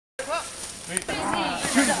Looks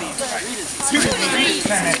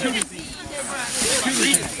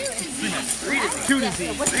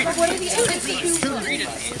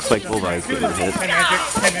like Bullseye's getting hit.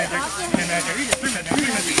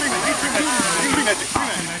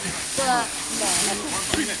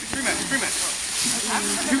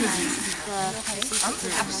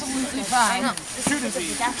 Absolutely fine.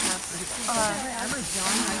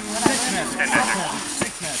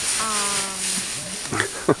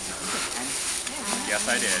 Yes,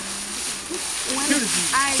 I did.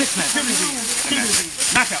 Six magic.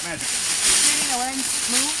 Knockout magic.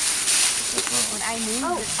 When I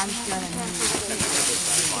move, I'm gonna move.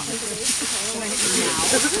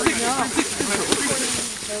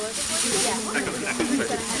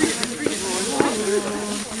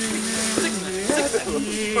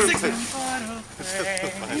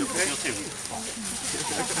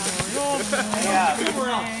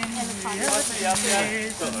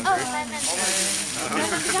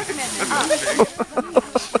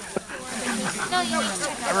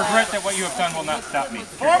 I regret that what you have done will not stop me.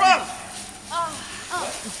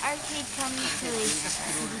 Arcade comes to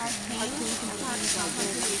arcade.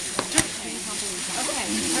 Okay.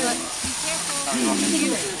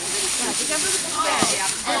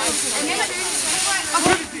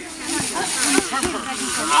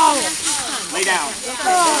 Lay down.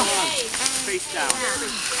 Face down.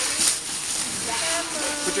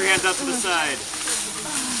 Put your hands out to the side.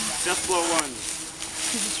 Just blow one.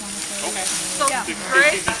 Okay. So, yeah.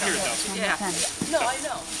 Yeah. No, I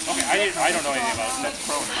know. Okay, I don't know anything about it. That's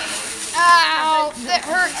prone. Ow! That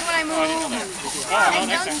hurts when I move. Oh, no,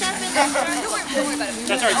 next time.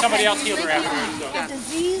 That's all right. Somebody else healed her afterwards. So.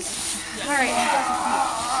 Disease. All right.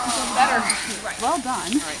 Better. Well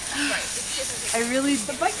done. I really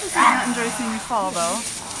did not enjoy seeing you fall, though.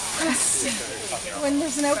 When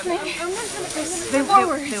there's an opening, They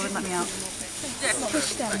wouldn't let me out.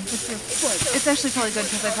 push them with your foot. It's actually probably good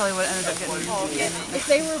because I probably would have ended up getting. If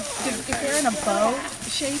they're in a bow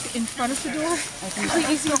shape in front of the door, it's really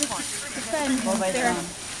easier to defend. They're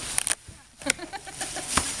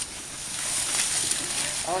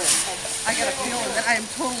I got a feeling that I am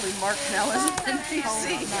totally marked now as an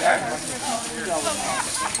NPC.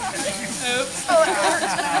 Oops. Oh, it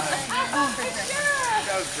hurts.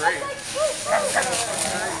 That was great.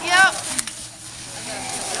 Yep.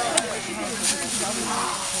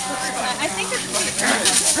 I think it's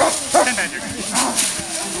 10 magic.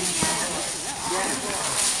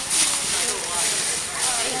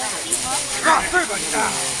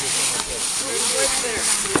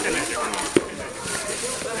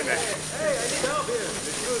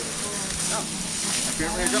 I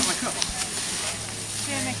dropped my cup.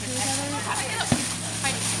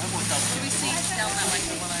 Do we see down that way?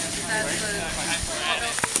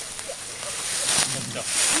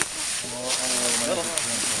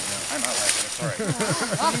 I'm not laughing. It's all right.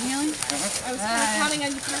 Healing? I was counting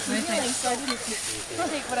on you passing healing, so I didn't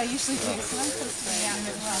take what I usually take. So I'm supposed to be out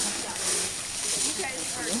as well.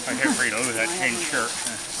 I can't read over that chain shirt.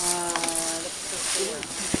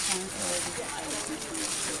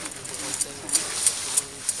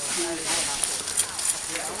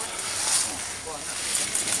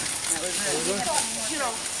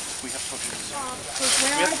 We have potions.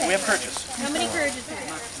 We have courages. How many courages are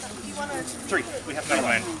there? 3. We have metal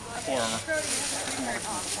man. 4 armor.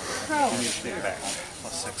 You need to take it back.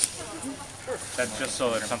 +6. That's just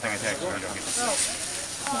so that if something attacks you, I don't get the 6.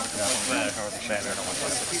 I don't want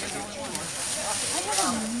 +6. I have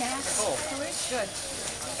a max courage. Good.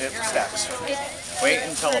 It stacks. Wait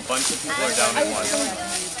until a bunch of people are down at once.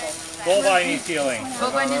 Bullseye needs healing.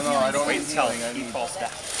 I don't wait until he falls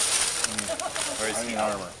down. Or is he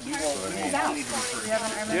armor? Do you have Do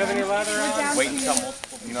you have any lather on? Wait until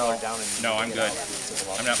multiple people are down and No, I'm good.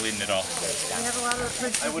 I'm not bleeding at all. We have a lot of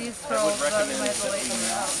disease scrolls, but we might have to wait them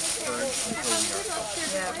out.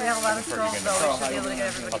 Yeah, we have a lot of scrolls, though. We should be able to get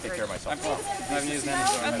everybody I'll take care of myself. I haven't used any,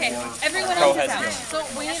 so Okay, everyone Pro else is has out. healing. So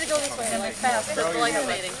we need to go this way and it's fast. That's the light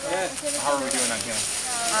fading. How are we doing on healing?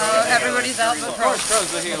 everybody's out but Pro. Pro's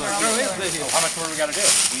the healer. Pro is the healer. How much more do we got to do?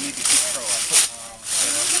 We need to keep Pro up.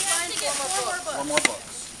 4 more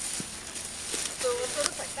books.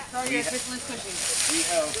 How are you officially pushing? We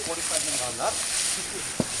have 45 minutes on that.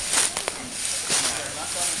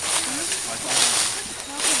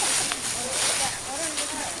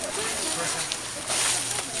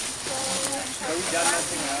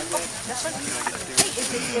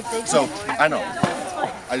 So, I know.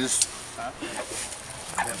 I just...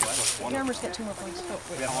 Numbers get 2 more points.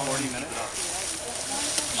 We have 40 minutes.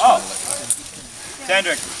 Oh!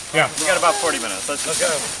 Sandrick. Yeah. We got about 40 minutes. Let's go.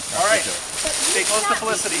 All right. Stay close to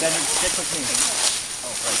Felicity. Stick with me.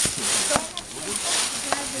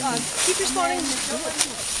 Keep responding. Try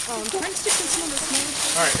and stick in some of the smaller.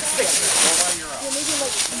 All right, stick. Yeah, maybe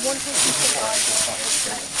like one person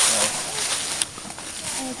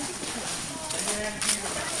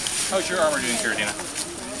How's your armor doing, Dina?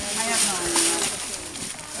 I have no idea.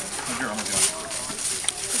 How's your armor doing?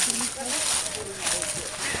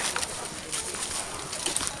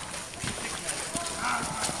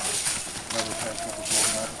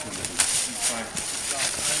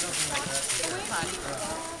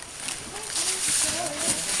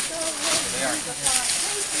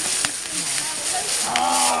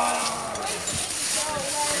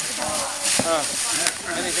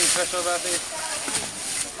 Anything special about these?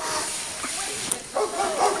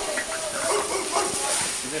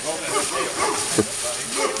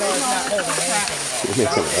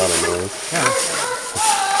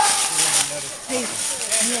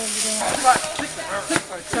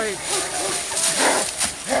 Sorry.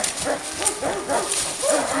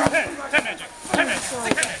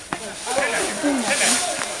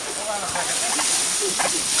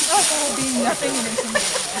 Being nothing and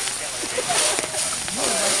intimidating.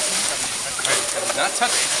 Not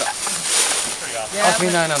touching stuff. I'll be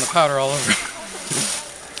 9 on the powder all over.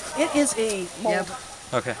 It is a mold.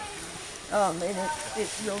 Okay. And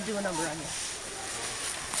you'll do a number on you.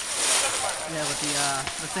 Yeah, but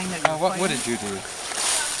the thing that you're What fighting, did you do?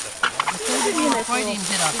 the thing that you were fighting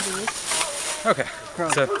hit us. Okay.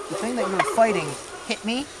 So The thing that you were fighting hit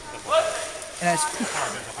me, and I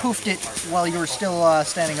poofed it while you were still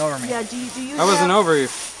standing over me. Yeah, do you I wasn't over you.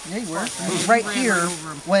 Yeah, you were. It was right here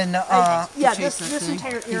when yeah, this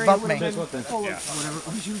entire area bumped would me. have been full of yeah,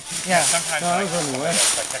 Sometimes I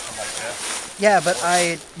catch them like this. yeah, but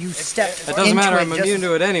you stepped. It doesn't matter. I'm into it immune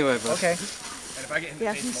to it anyway. But Okay. And if I get in the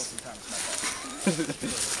face most of the time, it's my fault.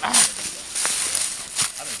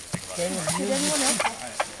 Did anyone else?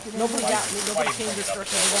 Nobody got me. Nobody came this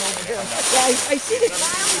direction. I went over here. Yeah, I see it.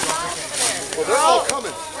 Well, they're all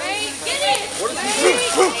coming.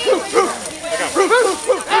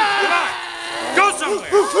 Go somewhere!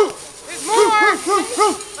 There's more!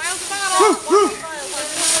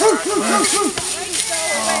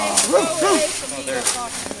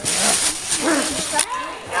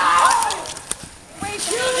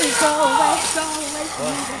 Miles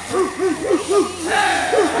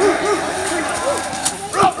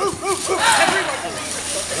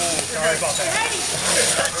Sorry about that.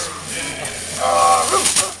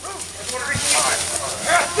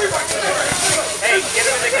 Hey, get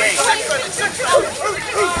him in the gate.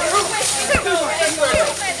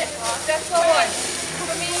 That's the one.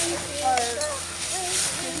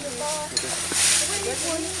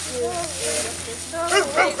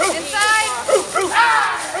 Inside!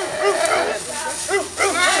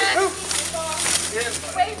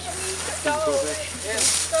 Wait for me to go away.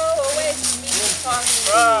 Go away from me.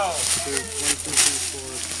 Bro.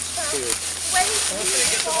 Wait for me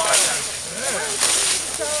to go away.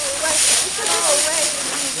 Go away. Go away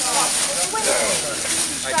from me. Wait for me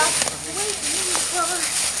to stop. Wait for me to go.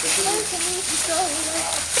 Wait for me to go away.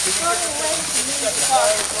 Go away from me to go.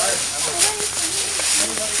 Wait for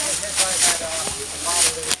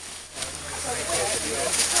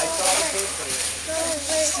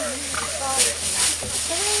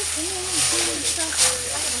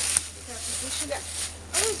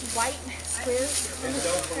Are those white squares in the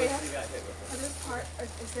trail? Are those part?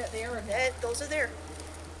 Is that there or not? Those are there.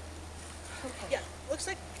 Okay. Yeah, looks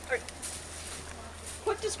like. All right.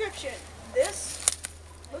 Quick description. This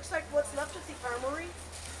looks like what's left of the armory.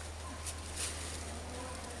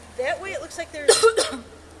 That way, it looks like there's.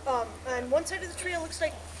 On one side of the trail, looks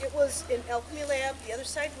like it was an alchemy lab. The other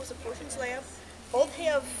side was a potions lab. Both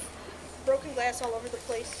have broken glass all over the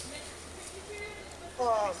place.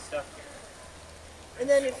 And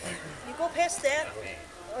then if you go past that,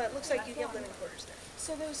 it looks like you have living quarters there.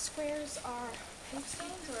 So those squares are paving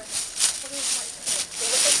stones or what is like? They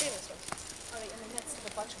look like paving stones. Are they, I mean, that's a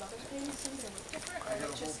bunch of other paving stones that look different, or is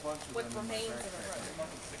it just what remains of a road?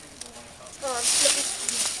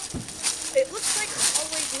 It looks like the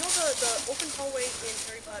hallway. You know the open hallway in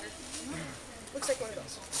Harry Potter? Looks like one of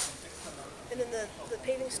those. And then the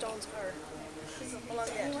paving stones are along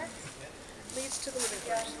that. Leads to the living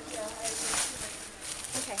quarters.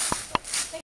 Okay.